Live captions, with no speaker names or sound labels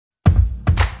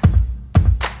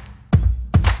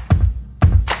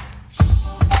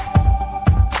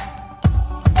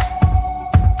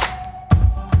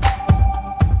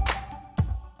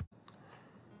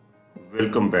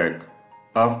Welcome back.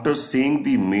 After seeing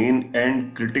the main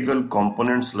and critical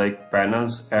components like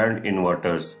panels and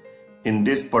inverters, in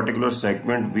this particular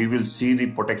segment we will see the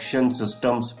protection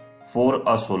systems for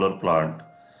a solar plant.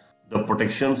 The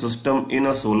protection system in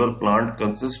a solar plant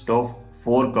consists of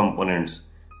four components.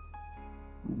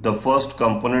 The first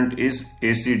component is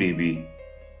ACDB,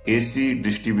 AC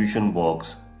distribution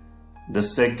box. The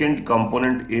second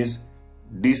component is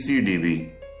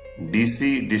DCDB,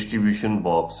 DC distribution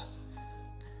box.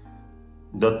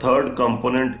 The third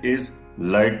component is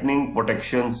lightning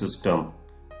protection system,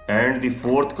 and the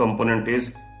fourth component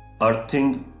is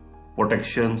earthing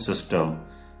protection system.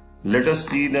 Let us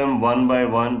see them one by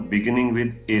one, beginning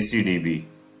with ACDB.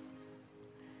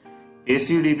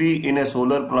 ACDB in a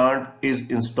solar plant is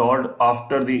installed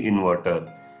after the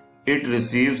inverter. It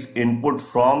receives input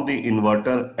from the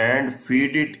inverter and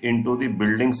feed it into the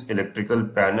building's electrical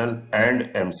panel and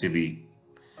MCB.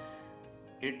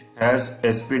 It has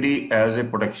SPD as a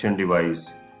protection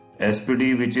device.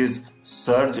 SPD, which is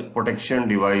surge protection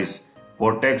device,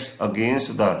 protects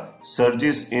against the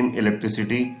surges in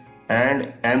electricity,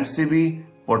 and MCB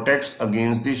protects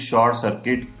against the short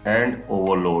circuit and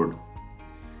overload.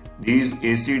 These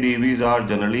ACDBs are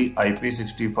generally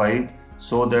IP65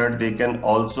 so that they can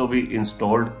also be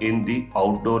installed in the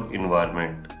outdoor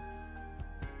environment.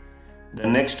 The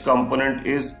next component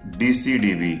is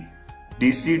DCDB.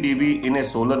 DCDB in a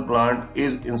solar plant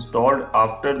is installed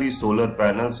after the solar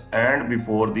panels and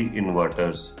before the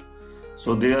inverters.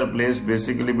 So they are placed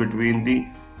basically between the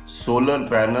solar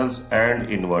panels and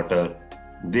inverter.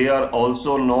 They are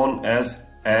also known as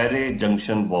array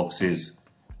junction boxes.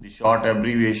 The short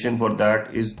abbreviation for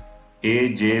that is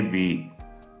AJB.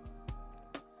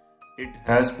 It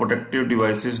has protective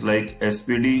devices like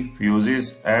SPD,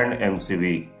 fuses and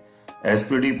MCB.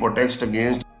 SPD protects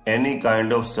against any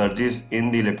kind of surges in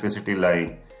the electricity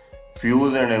line.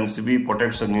 Fuse and MCB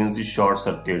protects against the short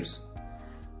circuits.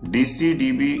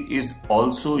 DCDB is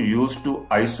also used to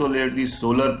isolate the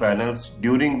solar panels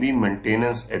during the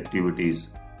maintenance activities.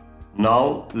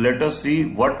 Now let us see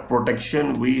what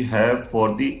protection we have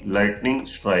for the lightning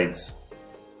strikes.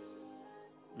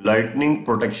 Lightning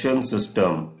protection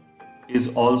system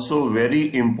is also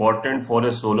very important for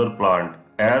a solar plant,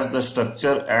 as the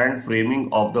structure and framing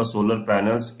of the solar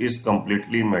panels is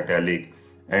completely metallic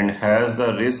and has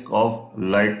the risk of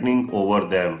lightning over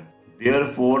them.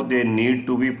 Therefore, they need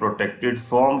to be protected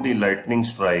from the lightning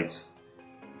strikes.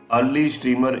 Early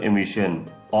streamer emission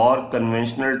or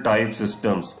conventional type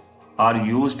systems are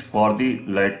used for the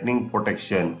lightning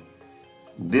protection.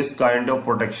 This kind of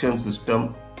protection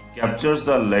system captures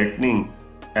the lightning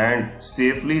and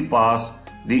safely pass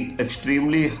the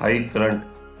extremely high current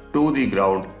to the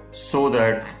ground so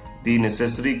that the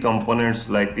necessary components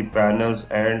like the panels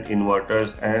and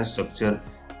inverters and structure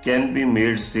can be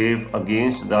made safe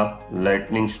against the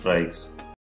lightning strikes.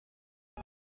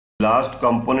 Last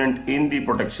component in the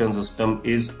protection system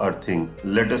is earthing.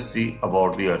 Let us see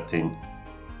about the earthing.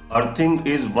 Earthing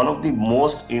is one of the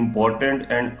most important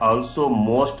and also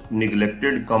most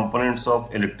neglected components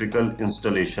of electrical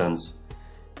installations.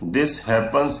 This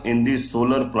happens in the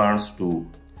solar plants too.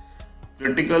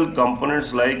 Critical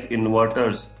components like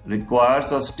inverters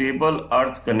requires a stable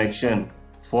earth connection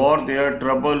for their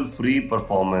trouble-free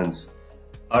performance.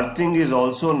 Earthing is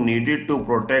also needed to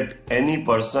protect any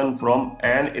person from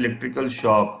an electrical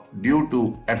shock due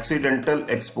to accidental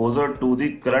exposure to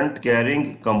the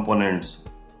current-carrying components.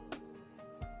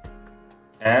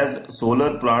 As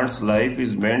solar plant's life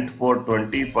is meant for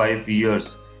 25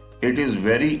 years, it is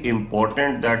very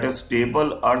important that a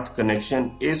stable earth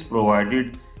connection is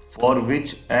provided, for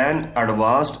which an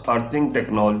advanced earthing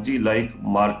technology like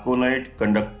Marconite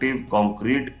conductive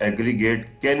concrete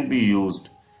aggregate can be used.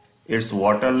 It's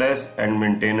waterless and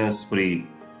maintenance free.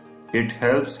 It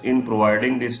helps in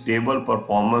providing the stable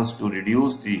performance to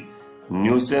reduce the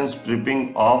nuisance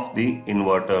tripping of the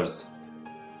inverters.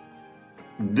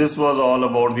 This was all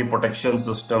about the protection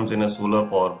systems in a solar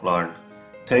power plant.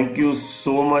 Thank you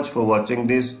so much for watching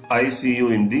this. I see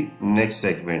you in the next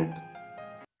segment.